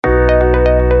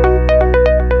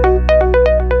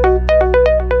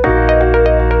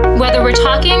we're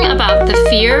talking about the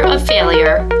fear of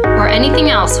failure or anything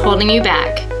else holding you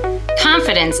back.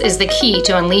 Confidence is the key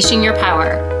to unleashing your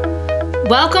power.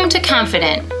 Welcome to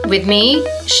Confident with me,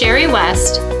 Sherry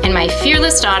West, and my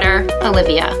fearless daughter,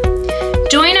 Olivia.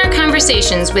 Join our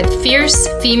conversations with fierce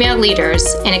female leaders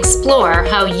and explore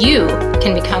how you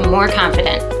can become more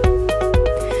confident.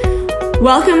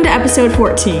 Welcome to episode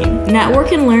 14,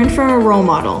 Network and Learn from a Role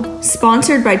Model,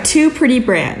 sponsored by Too Pretty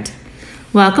Brand.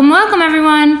 Welcome,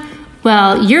 everyone.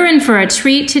 Well, you're in for a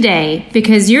treat today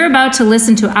because you're about to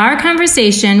listen to our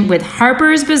conversation with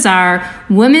Harper's Bazaar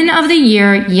Woman of the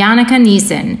Year, Jannica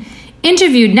Niesen,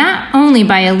 interviewed not only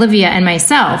by Olivia and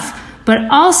myself, but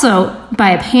also by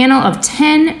a panel of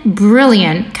 10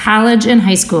 brilliant college and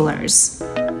high schoolers.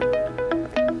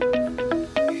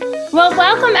 Well,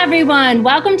 welcome everyone.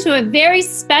 Welcome to a very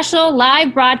special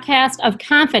live broadcast of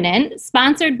Confident,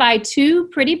 sponsored by Too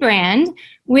Pretty Brand,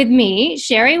 with me,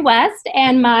 Sherry West,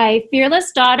 and my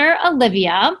fearless daughter,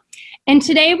 Olivia. And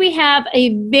today we have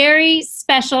a very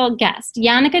special guest,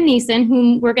 Jannica Niesen,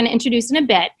 whom we're going to introduce in a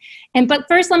bit. But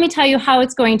first, let me tell you how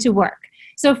it's going to work.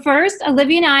 So first,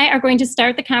 Olivia and I are going to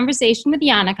start the conversation with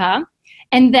Jannica,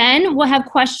 and then we'll have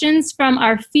questions from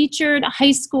our featured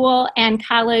high school and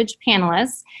college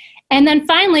panelists. And then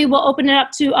finally, we'll open it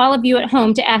up to all of you at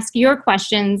home to ask your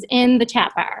questions in the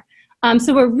chat bar.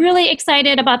 So we're really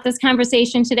excited about this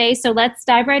conversation today, so let's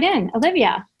dive right in.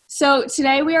 Olivia. So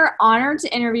today we are honored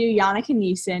to interview Jannica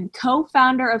Niesen,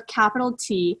 co-founder of Capital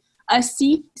T, a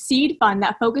seed fund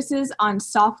that focuses on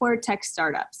software tech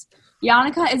startups.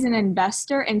 Jannica is an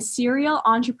investor and serial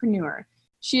entrepreneur.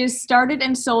 She has started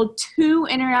and sold 2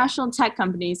 international tech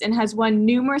companies and has won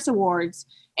numerous awards,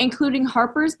 including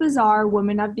Harper's Bazaar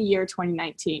Woman of the Year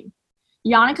 2019.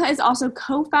 Jannica is also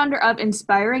co-founder of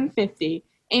Inspiring 50,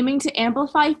 aiming to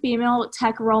amplify female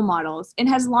tech role models, and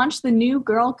has launched the new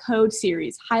Girl Code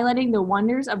series, highlighting the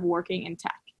wonders of working in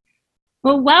tech.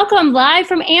 Well, welcome live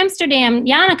from Amsterdam.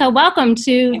 Jannica, welcome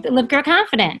to Live Girl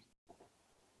Confident.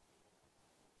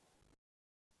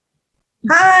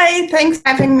 Hi, thanks for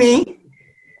having me.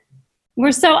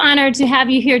 We're so honored to have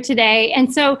you here today.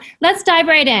 And so let's dive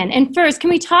right in. And first, can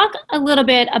we talk a little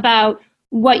bit about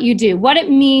what you do, what it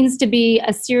means to be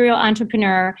a serial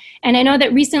entrepreneur? And I know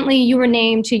that recently you were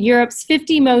named to Europe's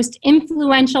 50 most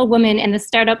influential women in the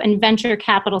startup and venture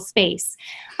capital space.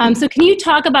 So can you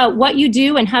talk about what you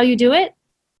do and how you do it?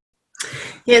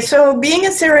 Yeah, so being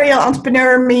a serial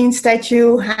entrepreneur means that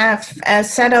you have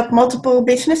set up multiple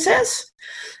businesses.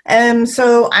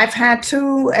 So I've had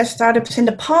 2 startups in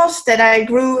the past that I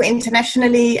grew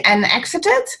internationally and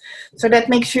exited. So that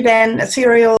makes you then a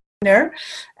serial entrepreneur.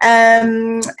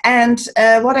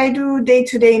 What I do day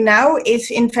to day now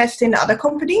is invest in other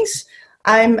companies.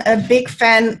 I'm a big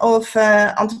fan of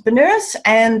entrepreneurs,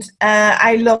 and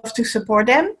I love to support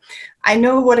them. I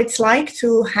know what it's like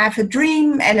to have a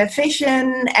dream and a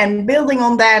vision and building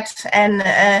on that, and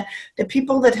the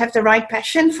people that have the right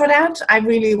passion for that, I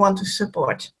really want to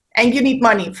support. And you need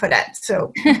money for that,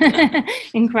 so.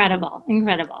 Incredible.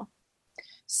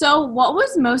 So what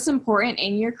was most important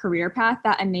in your career path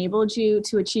that enabled you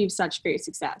to achieve such great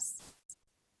success?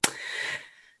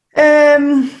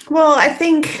 Well, I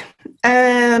think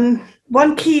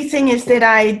one key thing is that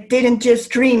I didn't just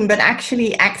dream, but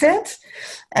actually acted.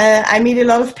 I meet a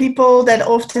lot of people that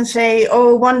often say,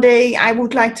 oh, one day I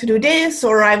would like to do this,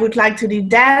 or I would like to do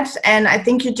that. And I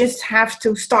think you just have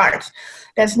to start.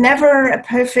 There's never a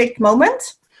perfect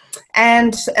moment.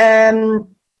 And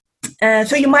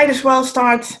so you might as well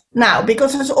start now,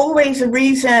 because there's always a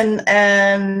reason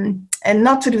and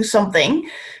not to do something.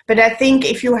 But I think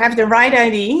if you have the right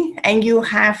idea and you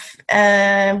have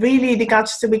really the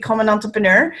guts to become an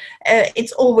entrepreneur,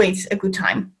 it's always a good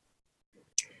time.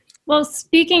 Well,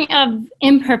 speaking of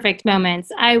imperfect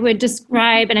moments, I would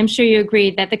describe, and I'm sure you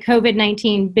agree, that the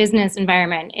COVID-19 business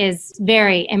environment is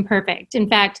very imperfect. In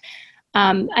fact,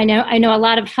 I know a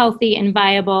lot of healthy and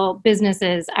viable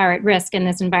businesses are at risk in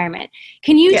this environment.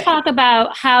 Can you talk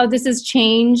about how this has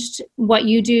changed what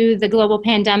you do, the global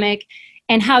pandemic,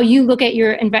 and how you look at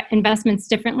your investments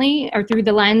differently or through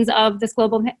the lens of this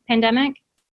global pandemic?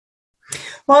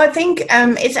 Well, I think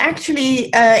it's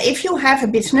actually, if you have a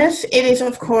business, it is,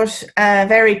 of course,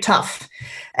 very tough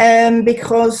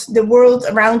because the world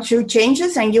around you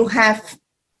changes and you have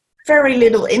very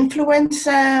little influence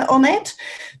on it.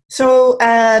 So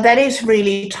that is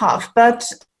really tough. But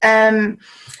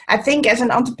I think as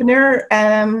an entrepreneur,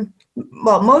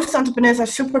 most entrepreneurs are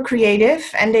super creative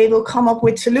and they will come up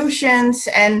with solutions.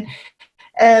 And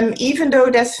even though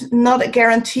that's not a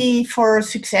guarantee for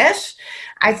success,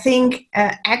 I think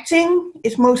acting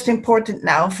is most important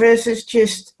now versus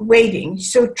just waiting.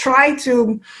 So try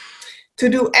to to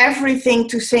do everything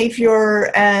to save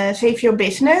your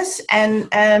business. And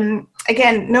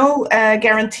again, no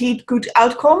guaranteed good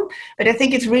outcome, but I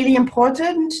think it's really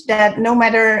important that no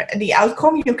matter the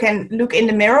outcome, you can look in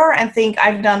the mirror and think,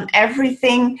 I've done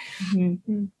everything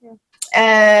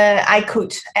I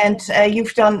could, and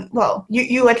you've done well.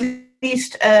 You at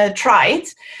least tried.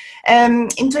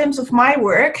 In terms of my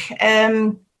work,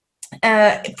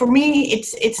 for me,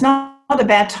 it's not a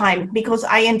bad time because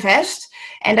I invest,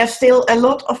 and there's still a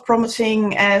lot of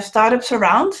promising startups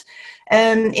around.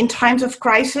 In times of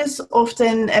crisis,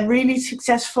 often really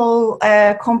successful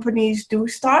companies do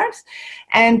start,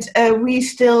 and we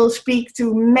still speak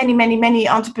to many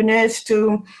entrepreneurs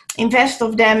to invest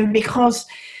of them because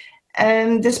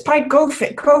despite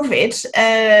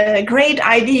COVID, great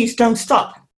ideas don't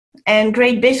stop. And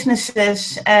great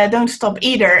businesses don't stop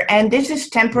either. And this is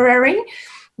temporary.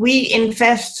 We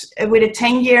invest with a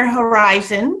 10-year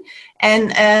horizon.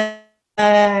 And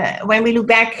when we look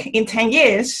back in 10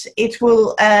 years, it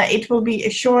will be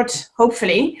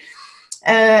hopefully,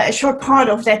 a short part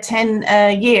of that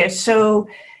 10 years. So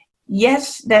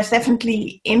yes, there's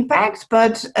definitely impact,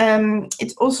 but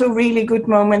it's also a really good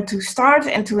moment to start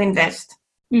and to invest.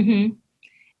 Mm-hmm.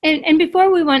 And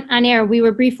before we went on air, we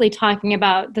were briefly talking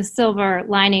about the silver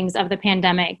linings of the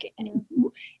pandemic.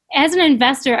 As an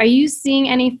investor, are you seeing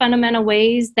any fundamental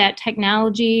ways that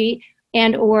technology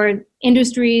and or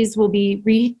industries will be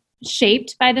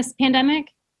reshaped by this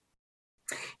pandemic?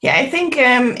 Yeah, I think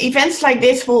events like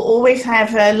this will always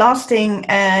have a lasting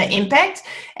impact.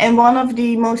 And one of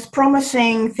the most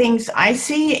promising things I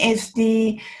see is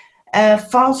the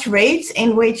fast rates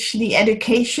in which the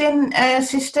education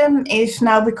system is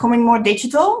now becoming more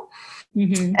digital.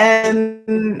 Mm-hmm.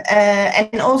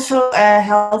 And also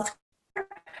health.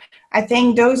 I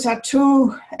think those are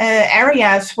two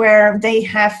areas where they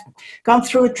have gone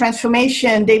through a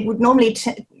transformation. They would normally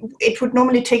it would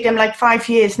normally take them like 5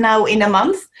 years, now in a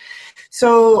month.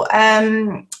 So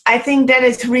I think that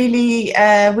is really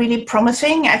really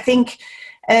promising. I think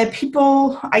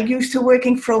people are used to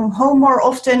working from home more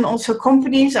often. Also,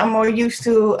 companies are more used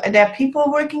to their people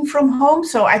working from home.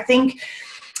 So I think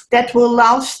that will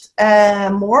last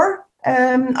more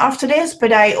after this.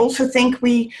 But I also think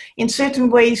in certain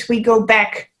ways, we go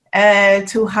back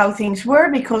to how things were,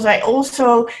 because I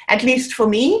also, at least for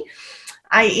me,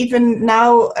 I even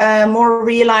now more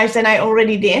realize than I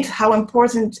already did how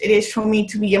important it is for me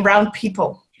to be around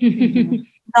people,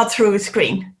 not through a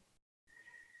screen.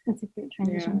 That's a great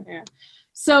transition. Yeah.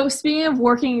 So speaking of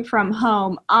working from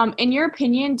home, in your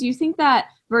opinion, do you think that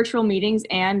virtual meetings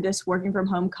and this working from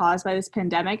home caused by this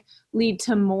pandemic lead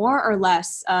to more or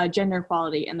less gender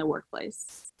equality in the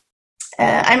workplace?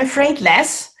 I'm afraid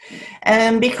less,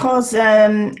 because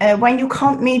when you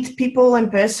can't meet people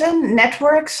in person,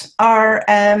 networks are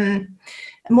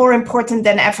more important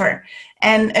than ever.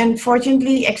 And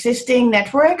unfortunately, existing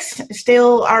networks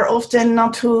still are often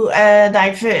not too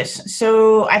diverse.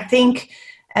 So I think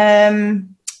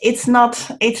it's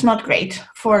not great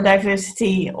for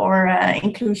diversity or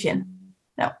inclusion.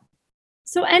 No.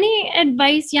 So any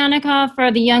advice, Janneke,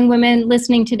 for the young women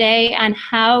listening today on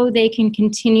how they can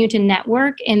continue to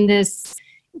network in this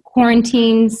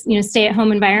quarantine,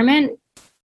 stay-at-home environment?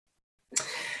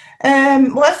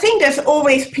 Well, I think there's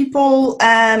always people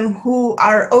who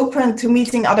are open to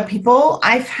meeting other people.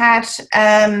 I've had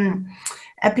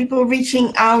people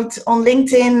reaching out on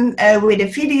LinkedIn with a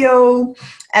video,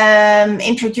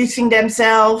 introducing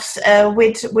themselves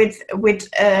with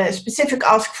a specific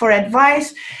ask for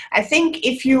advice. I think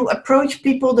if you approach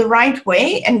people the right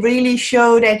way and really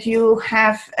show that you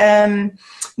have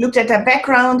looked at their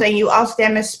background and you ask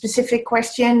them a specific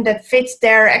question that fits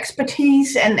their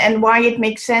expertise and why it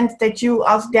makes sense that you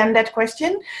ask them that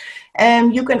question,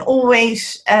 you can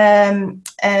always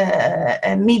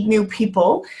meet new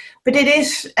people. But it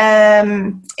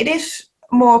is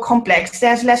more complex.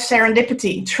 There's less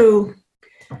serendipity through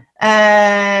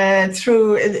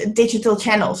digital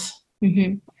channels.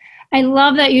 Mm-hmm. I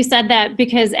love that you said that,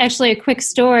 because actually a quick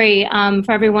story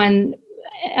for everyone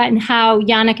and how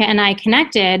Janneke and I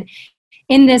connected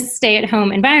in this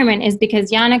stay-at-home environment is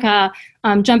because Janneke,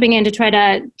 jumping in to try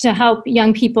to help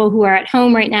young people who are at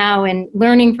home right now and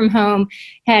learning from home,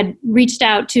 had reached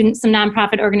out to some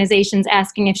nonprofit organizations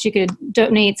asking if she could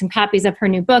donate some copies of her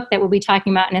new book that we'll be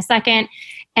talking about in a second.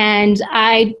 And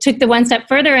I took the one step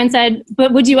further and said,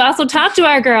 but would you also talk to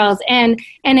our girls? And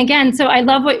again, so I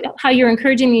love how you're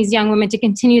encouraging these young women to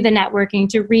continue the networking,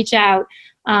 to reach out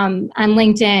on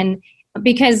LinkedIn,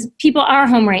 because people are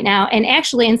home right now, and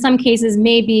actually in some cases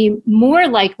may be more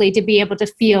likely to be able to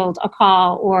field a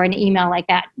call or an email like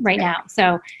that right now.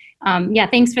 So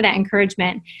Thanks for that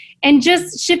encouragement. And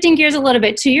just shifting gears a little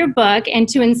bit to your book and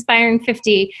to Inspiring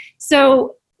 50.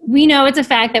 So we know it's a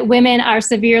fact that women are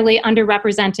severely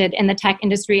underrepresented in the tech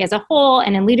industry as a whole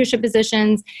and in leadership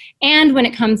positions and when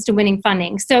it comes to winning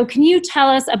funding. So can you tell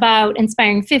us about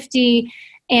Inspiring 50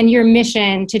 and your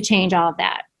mission to change all of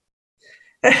that?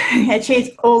 I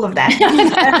changed all of that.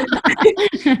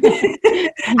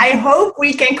 I hope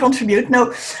we can contribute.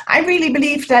 No, I really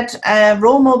believe that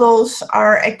role models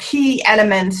are a key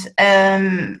element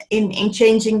in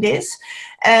changing this.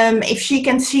 If she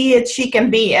can see it, she can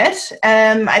be it.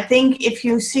 I think if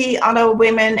you see other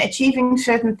women achieving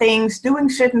certain things, doing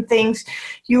certain things,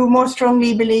 you more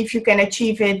strongly believe you can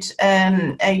achieve it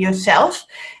yourself.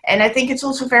 And I think it's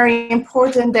also very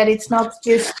important that it's not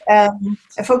just a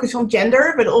focus on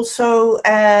gender, but also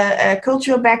a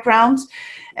cultural background,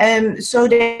 so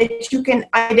that you can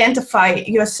identify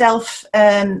yourself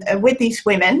with these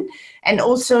women and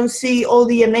also see all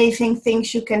the amazing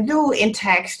things you can do in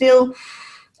tech. Still,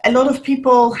 a lot of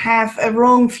people have a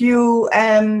wrong view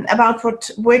about what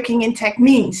working in tech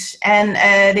means, and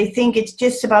they think it's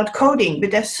just about coding, but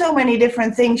there's so many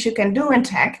different things you can do in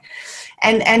tech.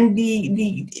 And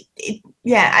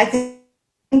I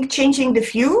think changing the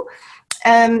view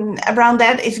around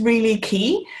that is really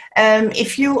key.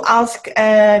 If you ask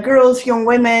girls, young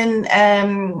women,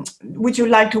 would you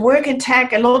like to work in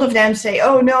tech? A lot of them say,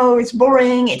 oh no, it's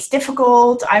boring, it's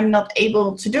difficult, I'm not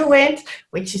able to do it,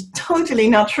 which is totally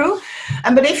not true.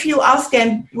 But if you ask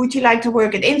them, would you like to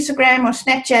work at Instagram or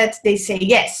Snapchat? They say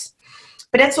yes.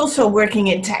 But that's also working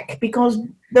in tech, because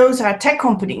those are tech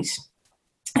companies.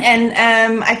 And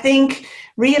I think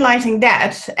realizing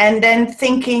that and then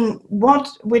thinking what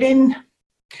within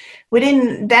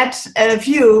that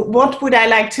view, what would I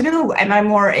like to do? Am I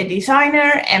more a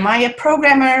designer? Am I a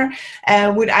programmer?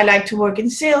 Would I like to work in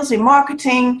sales, in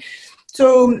marketing?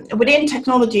 So within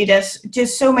technology, there's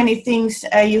just so many things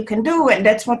you can do. And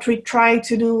that's what we try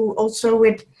to do also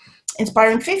with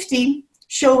Inspiring 50,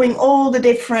 showing all the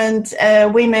different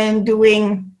women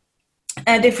doing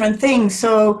different things.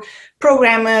 So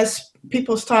programmers,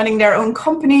 people starting their own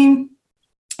company,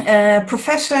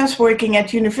 professors working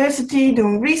at university,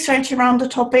 doing research around the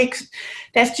topics.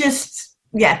 There's just,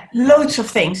 loads of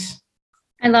things.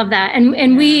 I love that.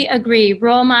 And we agree,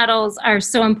 role models are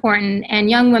so important, and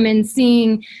young women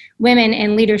seeing women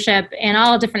in leadership in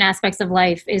all different aspects of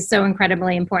life is so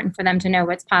incredibly important for them to know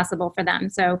what's possible for them.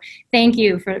 So thank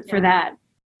you for that.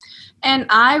 And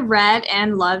I read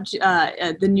and loved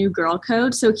the New Girl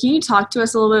Code. So can you talk to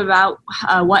us a little bit about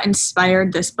what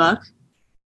inspired this book?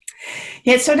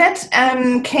 Yeah, so that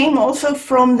came also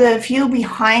from the view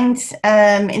behind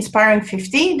Inspiring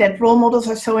 50, that role models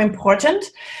are so important.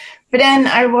 But then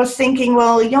I was thinking,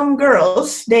 well, young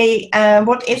girls,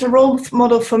 what is a role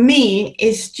model for me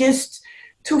is just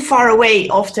too far away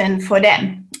often for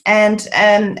them. And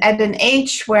at an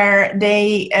age where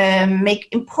they make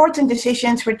important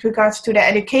decisions with regards to their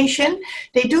education,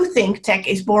 they do think tech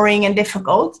is boring and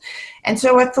difficult. And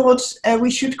so I thought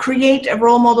we should create a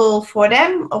role model for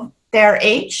them of their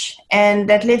age and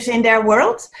that lives in their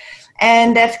world,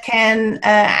 and that can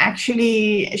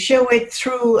actually show it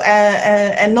through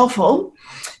a novel.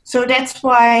 So that's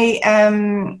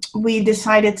why we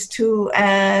decided to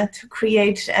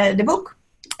create the book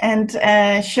and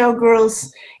show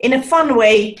girls in a fun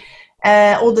way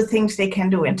all the things they can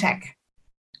do in tech.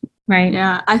 Right.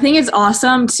 Yeah. I think it's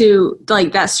awesome to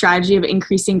like that strategy of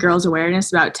increasing girls'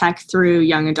 awareness about tech through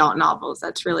young adult novels.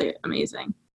 That's really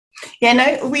amazing. Yeah,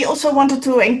 no, we also wanted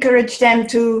to encourage them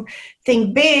to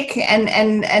think big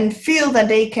and feel that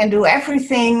they can do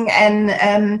everything.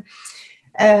 And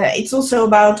it's also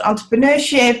about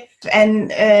entrepreneurship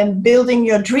and building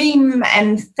your dream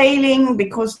and failing,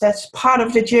 because that's part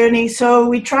of the journey. So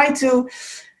we try to,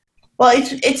 well,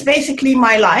 it's basically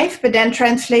my life, but then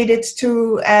translated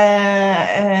to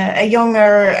a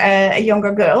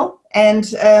younger girl,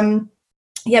 and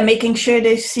making sure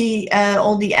they see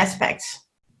all the aspects.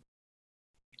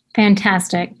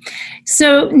 Fantastic.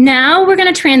 So now we're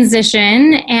going to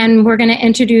transition and we're going to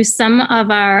introduce some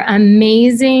of our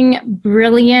amazing,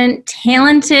 brilliant,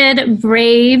 talented,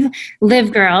 brave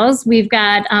Live girls. We've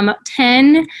got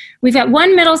 10, we've got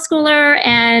one middle schooler,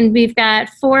 and we've got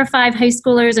 4 or 5 high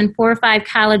schoolers and 4 or 5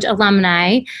 college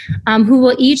alumni who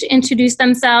will each introduce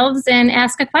themselves and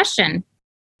ask a question.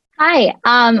 Hi,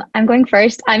 I'm going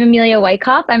first. I'm Amelia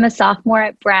Wyckoff. I'm a sophomore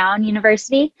at Brown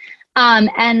University.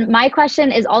 And my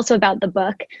question is also about the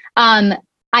book.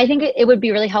 I think it would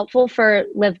be really helpful for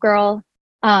Live Girl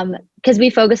because we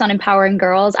focus on empowering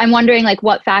girls. I'm wondering like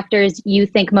what factors you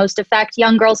think most affect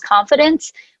young girls'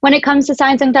 confidence when it comes to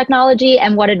science and technology,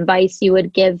 and what advice you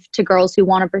would give to girls who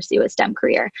want to pursue a STEM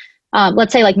career.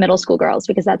 Let's say like middle school girls,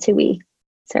 because that's who we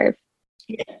serve.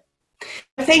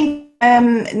 I think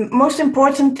most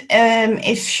important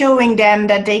is showing them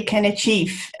that they can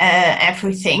achieve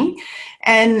everything,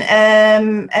 and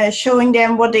showing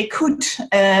them what they could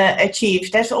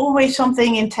achieve. There's always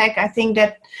something in tech, I think,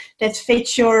 that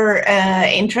fits your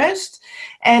interest,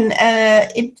 and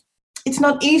it's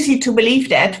not easy to believe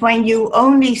that when you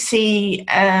only see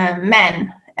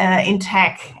men in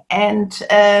tech, and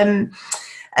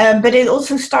but it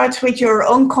also starts with your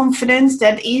own confidence,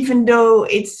 that even though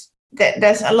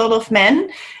there's a lot of men,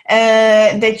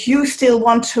 that you still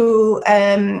want to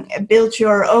build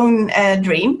your own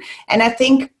dream. And I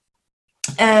think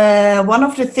one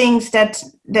of the things that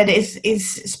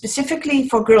is specifically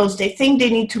for girls, they think they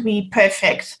need to be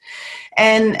perfect.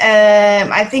 And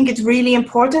I think it's really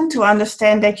important to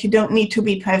understand that you don't need to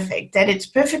be perfect, that it's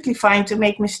perfectly fine to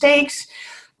make mistakes,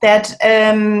 that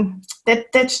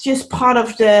that's just part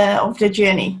of the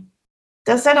journey.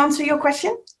 Does that answer your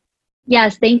question?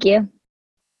 Yes, thank you.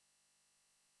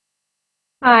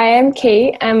 Hi, I'm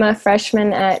Kate. I'm a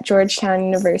freshman at Georgetown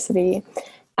University.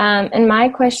 And my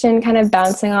question, kind of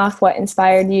bouncing off what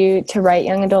inspired you to write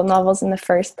young adult novels in the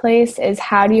first place, is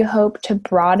how do you hope to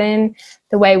broaden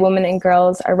the way women and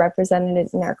girls are represented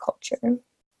in our culture?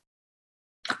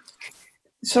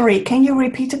 Sorry, can you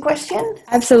repeat the question?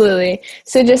 Absolutely.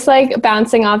 So just like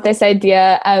bouncing off this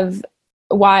idea of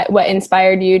what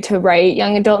inspired you to write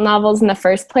young adult novels in the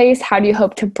first place, how do you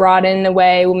hope to broaden the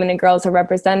way women and girls are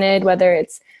represented, whether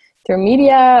it's through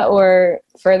media or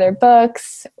further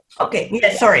books? Okay,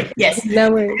 yeah, sorry, yes.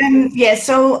 No worries. Yeah,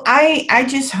 so I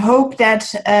just hope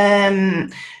that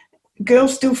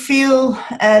girls do feel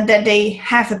that they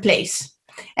have a place,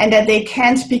 and that they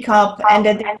can speak up, and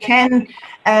that they can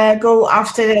go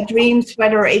after their dreams,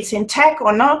 whether it's in tech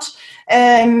or not.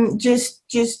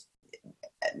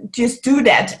 Just do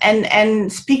that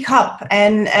and speak up,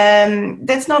 and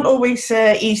that's not always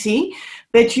easy,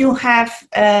 but you have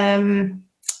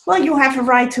you have a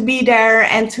right to be there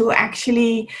and to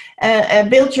actually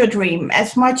build your dream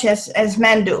as much as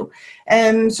men do.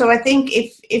 So I think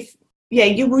if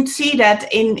you would see that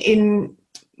in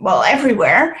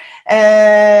everywhere.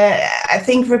 I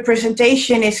think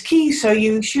representation is key. So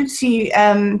you should see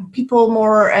people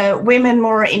more, women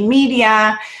more in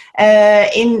media,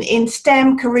 in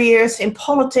STEM careers, in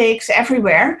politics,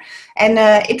 everywhere. And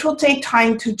it will take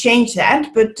time to change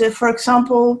that. But for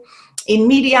example, in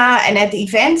media and at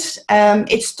events,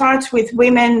 it starts with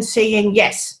women saying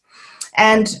yes.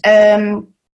 And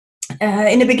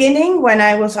in the beginning, when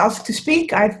I was asked to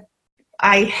speak,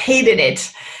 I hated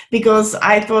it, because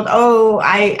I thought,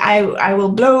 I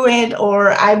will blow it,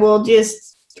 or I will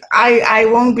just, I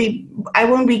won't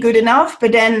be good enough.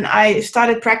 But then I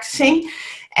started practicing,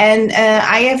 and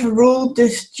I have a rule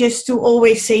just to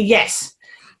always say yes,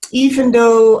 even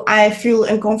though I feel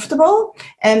uncomfortable.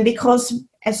 And because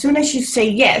as soon as you say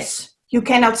yes, you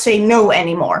cannot say no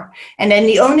anymore. And then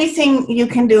the only thing you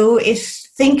can do is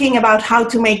thinking about how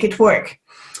to make it work.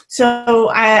 So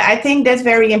I think that's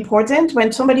very important.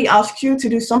 When somebody asks you to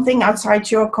do something outside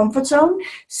your comfort zone,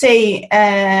 say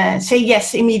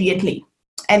yes immediately,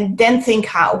 and then think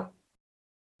how.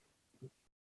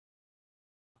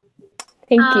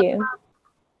 Thank you.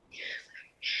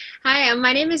 Hi,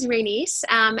 my name is Rainice,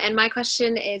 and my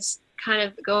question is kind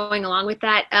of going along with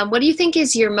that. What do you think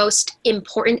is your most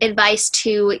important advice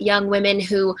to young women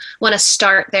who want to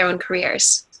start their own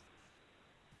careers?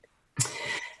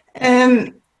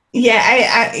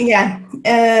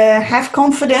 Have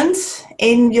confidence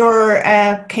in your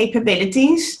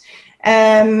capabilities.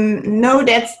 Know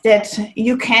that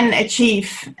you can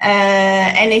achieve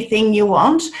anything you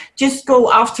want. Just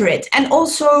go after it, and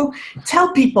also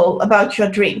tell people about your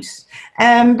dreams,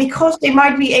 because they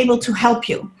might be able to help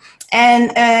you.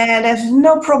 And there's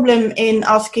no problem in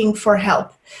asking for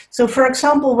help. So, for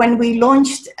example, when we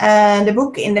launched the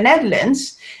book in the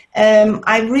Netherlands,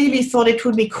 I really thought it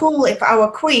would be cool if our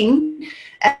queen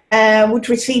would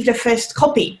receive the first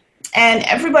copy. And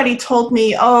everybody told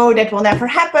me, oh, that will never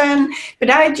happen. But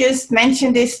I just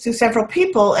mentioned this to several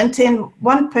people until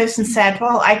one person said,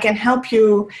 well, I can help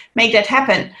you make that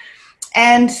happen.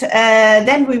 And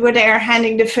then we were there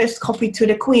handing the first copy to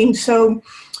the queen. So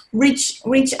reach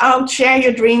out, share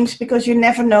your dreams, because you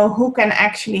never know who can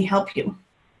actually help you.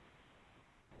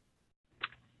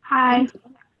 Hi.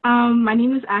 My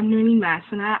name is Agnerine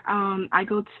Massena. I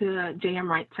go to J.M.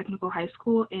 Wright Technical High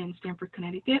School in Stamford,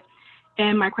 Connecticut.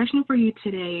 And my question for you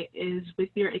today is, with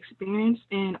your experience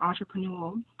in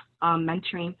entrepreneurial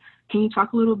mentoring, can you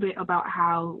talk a little bit about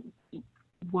how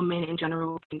women in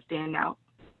general can stand out?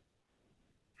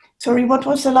 Sorry, what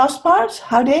was the last part?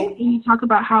 How they? Can you talk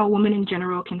about how women in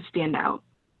general can stand out?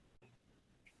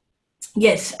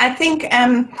 Yes, I think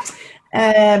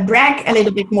brag a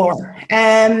little bit more.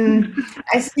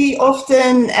 I see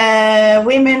often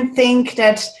women think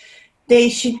that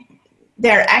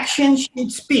their actions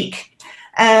should speak,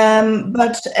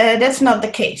 but that's not the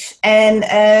case. And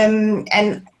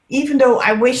even though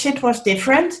I wish it was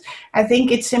different, I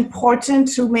think it's important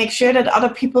to make sure that other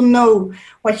people know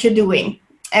what you're doing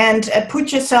and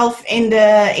put yourself in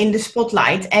the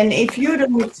spotlight. And if you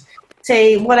don't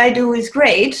say what I do is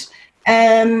great,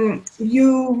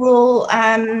 you will,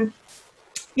 why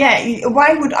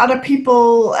would other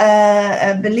people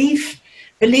believe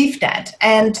that?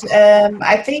 And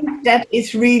I think that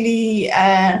is really,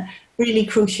 really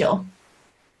crucial.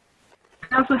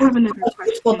 I also have another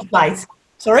question. Spotlight.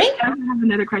 Sorry? I also have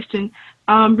another question.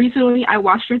 Recently, I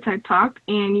watched your TED Talk,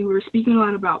 and you were speaking a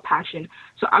lot about passion.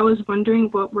 So I was wondering,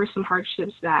 what were some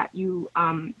hardships that you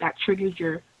that triggered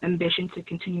your ambition to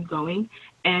continue going,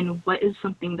 and what is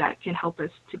something that can help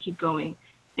us to keep going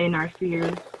in our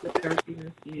fears, with our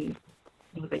fears, and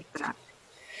things like that?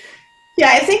 Yeah,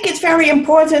 I think it's very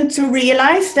important to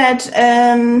realize that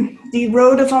the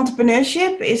road of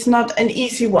entrepreneurship is not an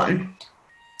easy one.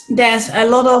 There's a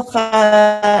lot of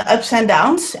ups and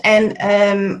downs, and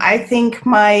I think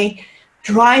my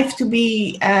drive to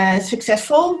be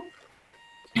successful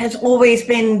has always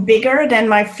been bigger than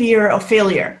my fear of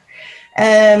failure.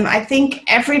 I think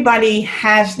everybody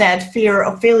has that fear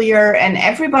of failure, and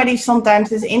everybody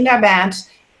sometimes is in their bed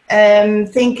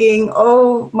thinking,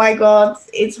 oh my God,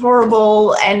 it's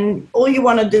horrible, and all you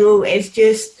want to do is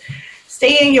just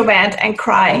stay in your bed and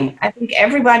cry. I think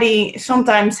everybody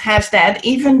sometimes has that,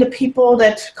 even the people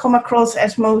that come across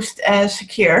as most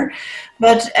secure.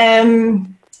 But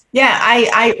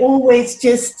I always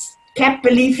just kept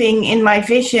believing in my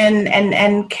vision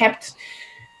and kept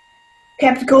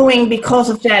going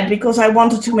because of that, because I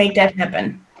wanted to make that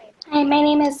happen. Hi, my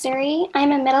name is Zuri.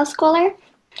 I'm a middle schooler.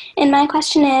 And my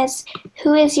question is,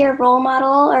 who is your role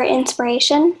model or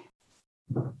inspiration?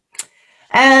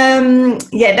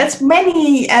 That's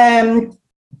many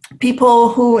people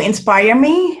who inspire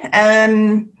me.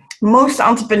 Most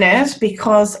entrepreneurs,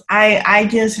 because I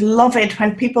just love it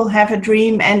when people have a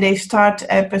dream and they start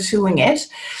pursuing it.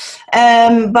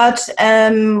 But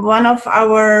one of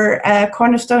our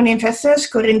cornerstone investors,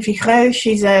 Corinne Vigreux,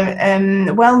 she's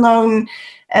a well-known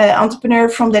entrepreneur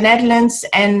from the Netherlands,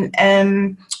 and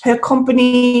her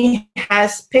company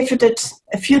has pivoted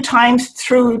a few times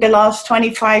through the last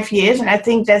 25 years. And I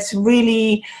think that's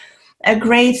really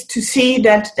great to see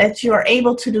that you're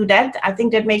able to do that. I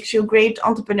think that makes you a great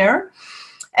entrepreneur.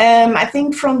 I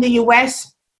think from the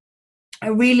US, I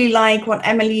really like what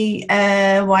Emily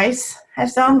Weiss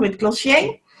has done with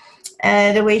Glossier.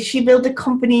 The way she built the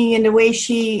company and the way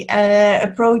she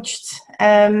approached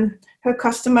her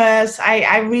customers,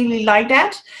 I really like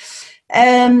that.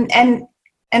 And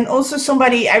also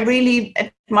somebody I really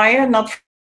admire, not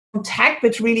from tech,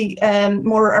 but really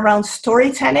more around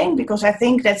storytelling, because I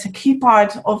think that's a key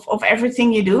part of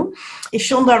everything you do, is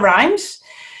Shonda Rhimes.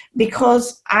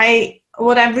 Because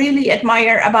what I really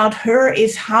admire about her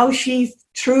is how she,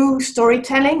 through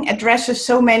storytelling, addresses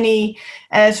so many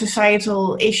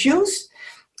societal issues.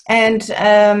 And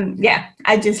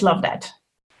I just love that.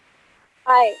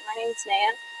 Hi, my name's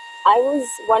Nan. I was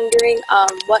wondering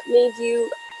what made you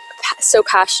so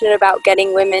passionate about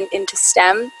getting women into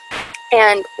STEM,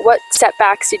 and what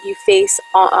setbacks did you face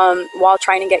while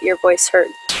trying to get your voice heard?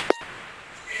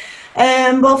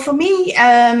 Well, for me,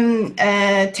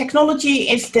 technology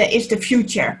is the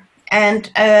future.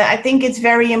 And I think it's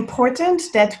very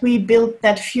important that we build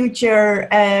that future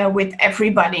with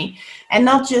everybody and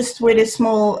not just with a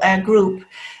small group.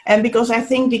 Because I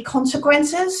think the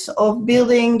consequences of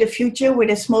building the future with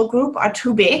a small group are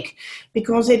too big,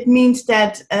 because it means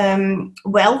that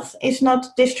wealth is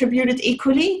not distributed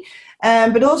equally,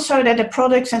 but also that the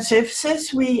products and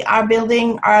services we are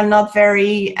building are not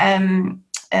very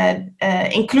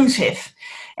inclusive.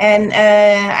 And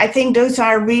I think those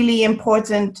are really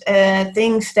important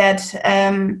things that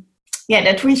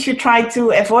that we should try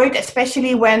to avoid,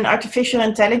 especially when artificial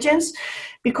intelligence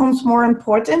becomes more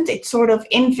important. It's sort of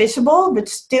invisible, but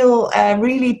still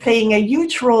really playing a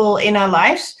huge role in our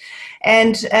lives.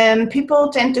 And people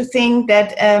tend to think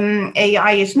that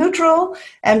AI is neutral,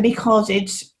 and because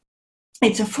it's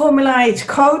it's a formula, it's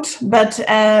code, but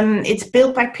it's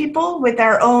built by people with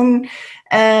their own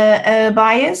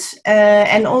bias,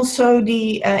 and also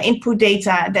the input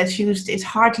data that's used is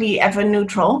hardly ever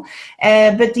neutral,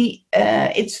 but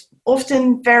it's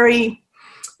often very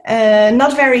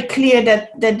not very clear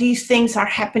that these things are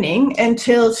happening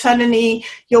until suddenly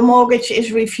your mortgage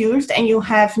is refused and you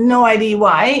have no idea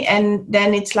why, and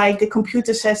then it's like the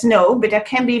computer says no, but there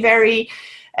can be very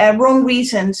wrong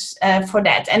reasons for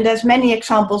that, and there's many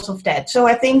examples of that. So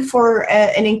I think for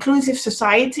an inclusive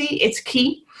society, it's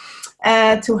key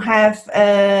to have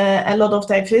a lot of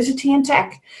diversity in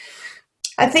tech.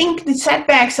 I think the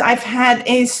setbacks I've had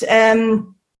is,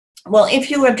 well, if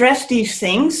you address these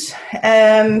things,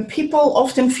 people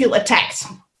often feel attacked,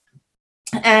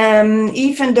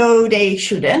 even though they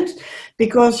shouldn't,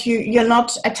 because you're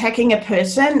not attacking a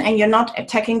person and you're not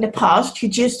attacking the past. You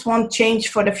just want change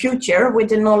for the future with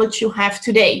the knowledge you have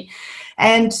today.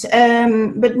 And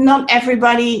but not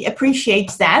everybody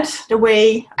appreciates that the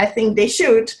way I think they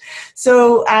should.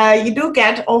 So you do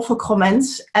get awful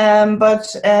comments,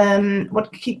 but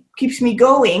what keeps me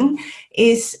going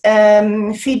is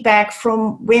feedback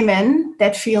from women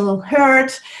that feel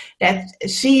heard, that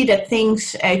see that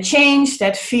things change,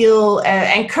 that feel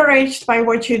encouraged by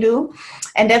what you do.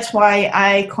 And that's why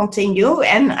I continue.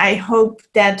 And I hope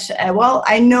that, well,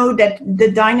 I know that the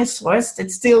dinosaurs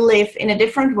that still live in a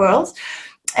different world,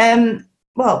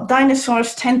 well,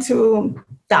 dinosaurs tend to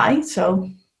die, so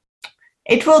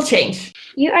it will change.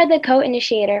 You are the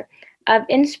co-initiator of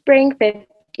In Spring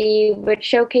 50, which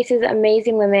showcases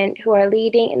amazing women who are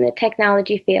leading in the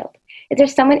technology field. Is there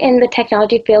someone in the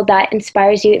technology field that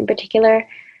inspires you in particular,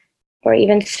 or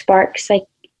even sparks like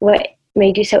what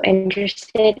made you so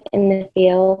interested in the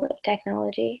field of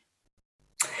technology?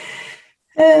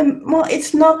 Well,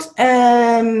 it's not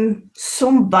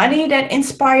somebody that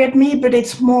inspired me, but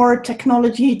it's more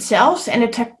technology itself and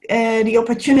the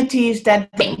opportunities that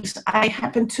brings. I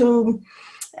happened to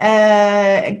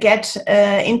get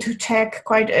into tech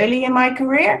quite early in my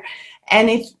career, and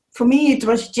for me it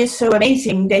was just so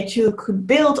amazing that you could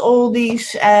build all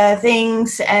these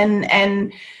things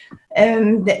and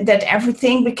that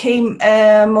everything became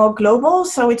more global.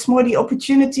 So it's more the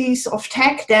opportunities of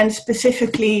tech than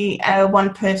specifically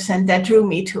one person that drew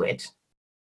me to it.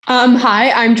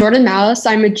 Hi, I'm Jordan Malice.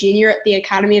 I'm a junior at the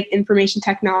Academy of Information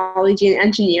Technology and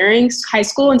Engineering High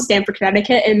School in Stamford,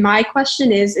 Connecticut. And my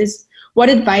question is what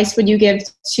advice would you give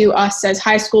to us as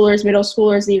high schoolers, middle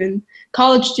schoolers, even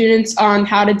college students on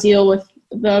how to deal with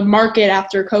the market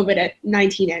after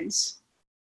COVID-19 ends?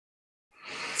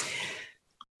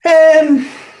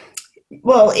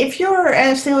 Well, if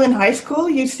you're still in high school,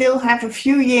 you still have a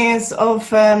few years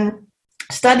of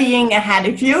studying ahead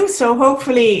of you. So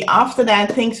hopefully after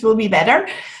that, things will be better.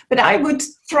 But I would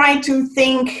try to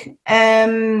think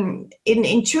in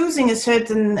choosing a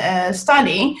certain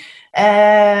study,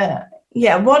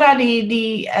 what are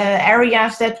the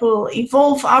areas that will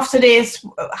evolve after this?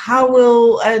 How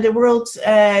will the world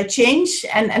change?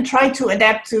 And try to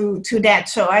adapt to that.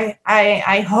 So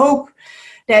I hope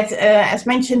that, as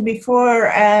mentioned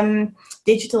before,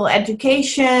 digital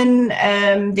education,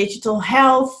 digital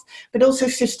health, but also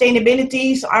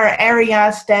sustainability are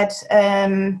areas that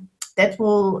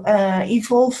will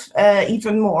evolve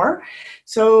even more.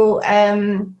 So,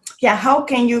 how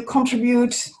can you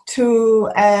contribute to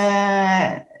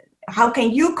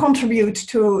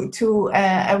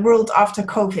a world after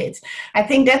COVID? I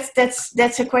think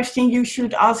that's a question you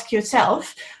should ask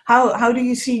yourself. How do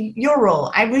you see your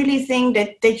role? I really think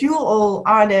that you all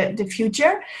are the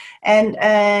future, and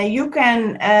you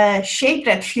can shape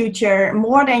that future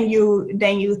more than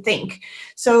you think.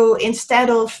 So instead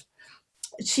of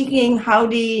seeking how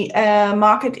the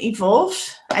market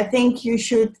evolves, I think you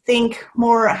should think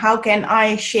more, how can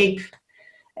I shape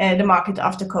the market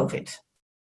after COVID?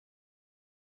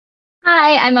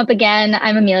 Hi, I'm up again.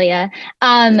 I'm Amelia.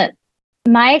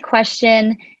 My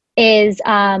question is,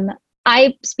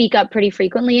 I speak up pretty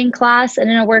frequently in class and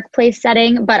in a workplace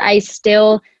setting, but I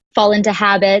still fall into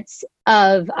habits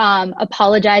of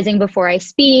apologizing before I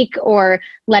speak or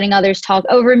letting others talk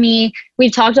over me.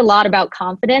 We've talked a lot about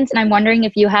confidence, and I'm wondering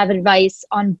if you have advice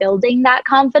on building that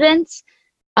confidence.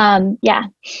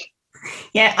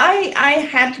 Yeah, I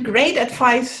had great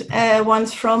advice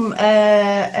once from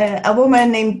a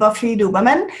woman named Buffy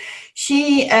Duberman.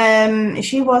 She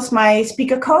was my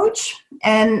speaker coach,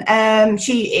 and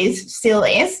she still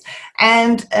is.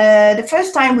 And the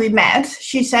first time we met,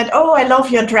 she said, "Oh, I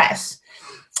love your dress."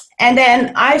 And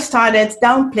then I started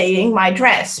downplaying my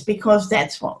dress because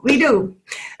that's what we do.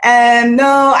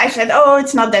 No, I said, oh,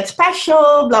 it's not that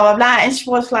special, blah, blah, blah. And she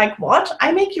was like, what?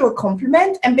 I make you a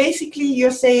compliment and basically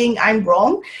you're saying I'm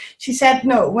wrong. She said,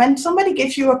 no, when somebody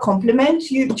gives you a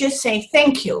compliment, you just say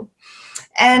thank you.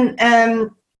 And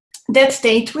that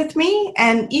stayed with me.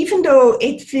 And even though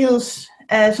it feels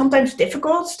sometimes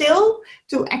difficult still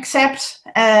to accept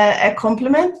a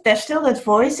compliment, there's still that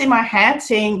voice in my head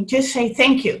saying, just say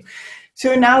thank you.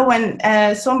 So now when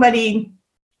somebody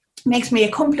makes me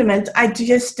a compliment, I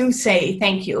just do say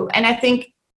thank you. And I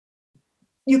think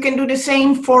you can do the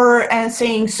same for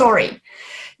saying sorry.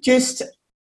 Just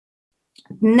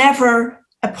never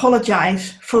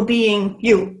apologize for being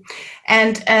you.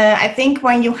 And I think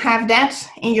when you have that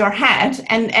in your head,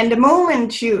 and the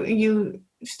moment you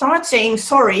start saying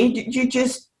sorry, you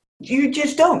just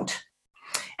don't,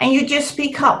 and you just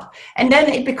speak up, and then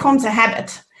it becomes a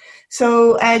habit.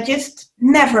 So just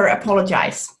never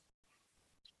apologize.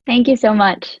 Thank you so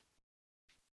much.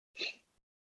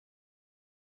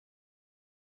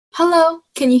 Hello,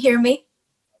 can you hear me?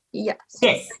 Yes.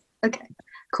 Okay,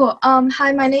 cool.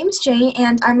 Hi, my name's Jane,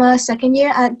 and I'm a second year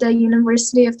at the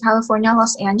University of California,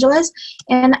 Los Angeles.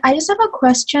 And I just have a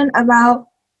question about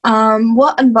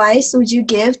what advice would you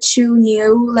give to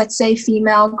new, let's say,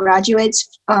 female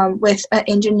graduates with an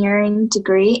engineering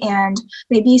degree, and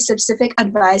maybe specific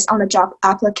advice on the job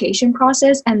application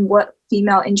process and what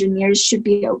female engineers should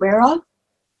be aware of?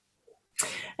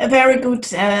 A very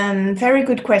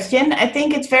good question. I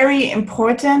think it's very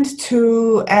important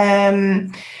to,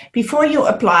 before you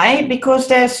apply, because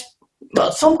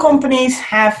some companies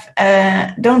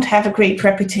don't have a great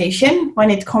reputation when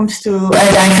it comes to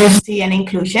diversity and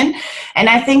inclusion. And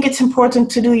I think it's important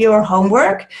to do your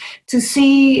homework to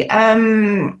see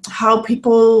how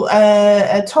people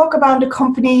talk about the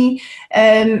company,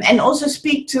 and also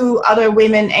speak to other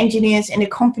women engineers in the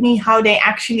company, how they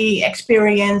actually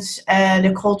experience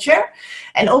the culture.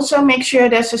 And also make sure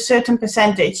there's a certain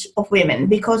percentage of women,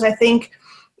 because I think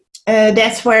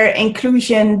that's where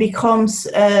inclusion becomes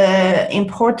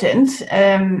important.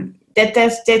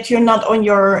 That you're not on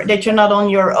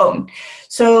your own.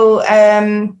 So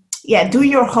do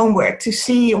your homework to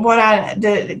see what are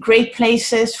the great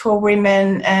places for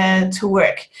women to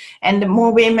work. And the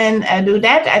more women do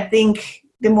that, I think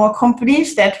the more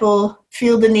companies that will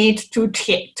feel the need to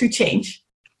change.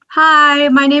 Hi,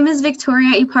 my name is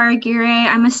Victoria Iparagire.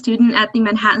 I'm a student at the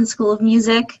Manhattan School of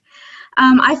Music.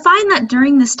 I find that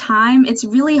during this time, it's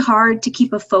really hard to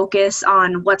keep a focus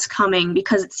on what's coming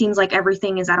because it seems like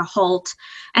everything is at a halt.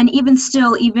 And even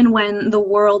still, even when the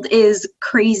world is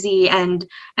crazy and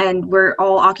we're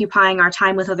all occupying our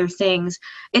time with other things,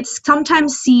 it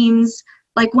sometimes seems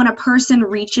like when a person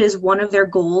reaches one of their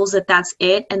goals, that's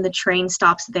it and the train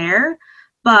stops there.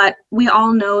 But we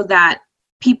all know that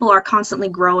people are constantly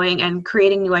growing and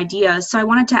creating new ideas. So I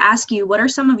wanted to ask you, what are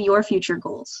some of your future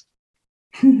goals?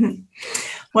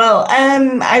 Well,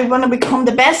 I want to become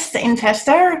the best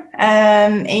investor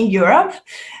in Europe.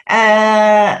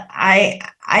 I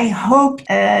hope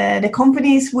the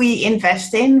companies we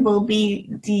invest in will be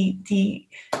the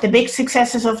big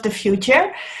successes of the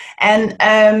future. And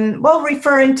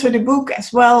referring to the book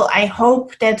as well, I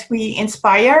hope that we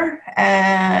inspire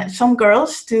some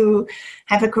girls to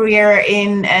have a career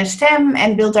in STEM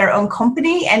and build their own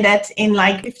company, and that in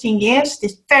like 15 years,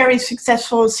 this very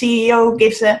successful CEO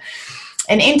gives an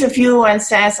interview and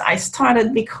says, I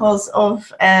started because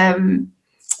of the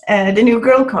new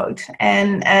Girl Code.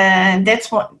 And that's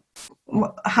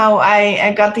how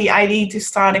I got the idea to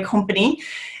start a company.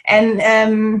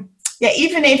 And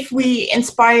even if we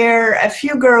inspire a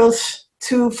few girls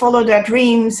to follow their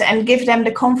dreams and give them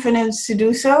the confidence to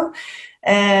do so,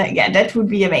 that would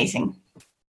be amazing.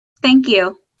 Thank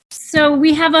you. So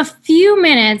we have a few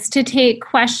minutes to take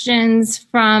questions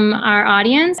from our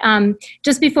audience.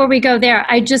 Just before we go there,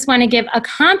 I just want to give a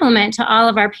compliment to all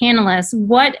of our panelists.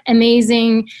 What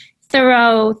amazing,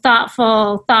 thorough,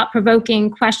 thoughtful, thought-provoking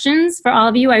questions for all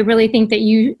of you. I really think that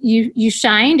you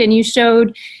shined and you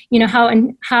showed,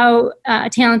 how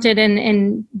talented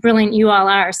and brilliant you all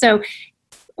are. So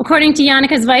according to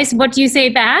Jannike's advice, what do you say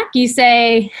back? You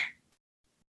say,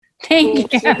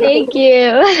 thank you. Thank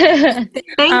you.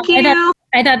 Thank you.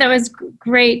 I thought that was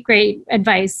great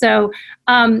advice. So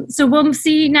we'll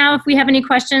see now if we have any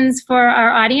questions for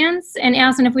our audience. And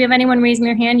Allison, if we have anyone raising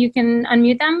their hand, you can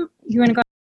unmute them. You want to go?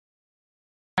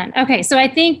 Okay, so I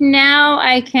think now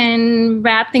I can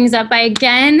wrap things up by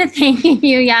again thanking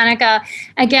you, Yannicka,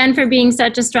 again for being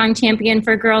such a strong champion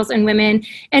for girls and women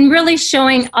and really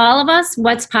showing all of us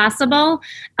what's possible.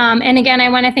 And again, I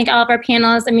want to thank all of our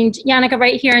panelists. I mean, Yannicka,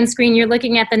 right here on screen, you're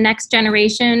looking at the next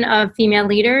generation of female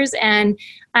leaders, and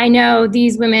I know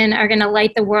these women are going to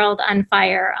light the world on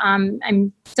fire.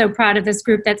 I'm so proud of this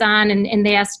group that's on, and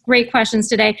they asked great questions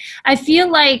today. I feel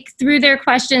like through their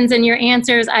questions and your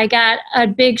answers, I got a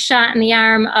big shot in the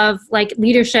arm of like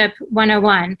Leadership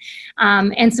 101,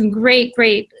 and some great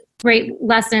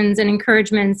lessons and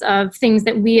encouragements of things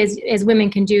that we as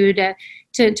women can do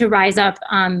to rise up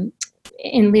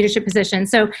in leadership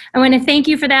positions. So I want to thank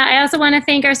you for that. I also want to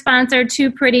thank our sponsor, Too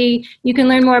Pretty. You can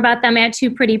learn more about them at Too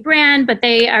Pretty Brand, but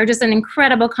they are just an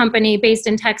incredible company based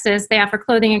in Texas. They offer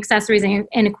clothing, accessories,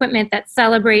 and equipment that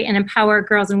celebrate and empower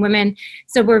girls and women.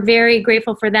 So we're very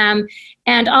grateful for them.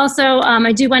 And also,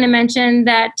 I do want to mention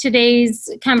that today's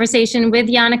conversation with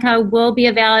Yannicka will be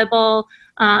available.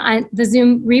 The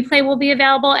Zoom replay will be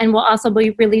available, and we'll also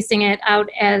be releasing it out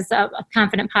as a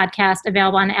Confident podcast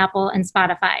available on Apple and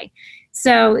Spotify.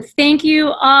 So thank you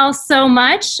all so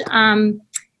much.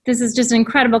 This is just an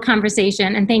incredible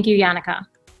conversation, and thank you, Yannicka.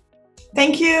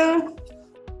 Thank you.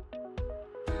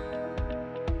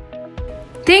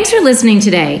 Thanks for listening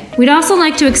today. We'd also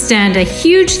like to extend a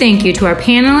huge thank you to our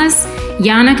panelists,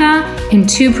 Yannicka and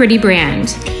Too Pretty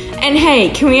Brand. And hey,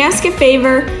 can we ask a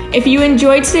favor? If you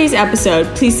enjoyed today's episode,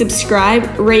 please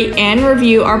subscribe, rate, and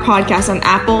review our podcast on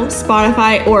Apple,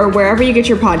 Spotify, or wherever you get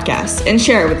your podcasts, and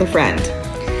share it with a friend.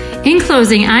 In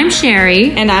closing, I'm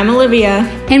Sherry. And I'm Olivia.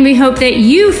 And we hope that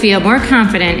you feel more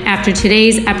confident after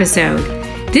today's episode.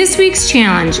 This week's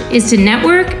challenge is to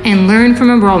network and learn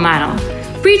from a role model.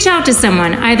 Reach out to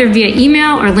someone either via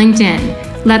email or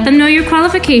LinkedIn. Let them know your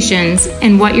qualifications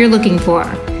and what you're looking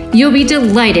for. You'll be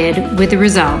delighted with the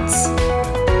results.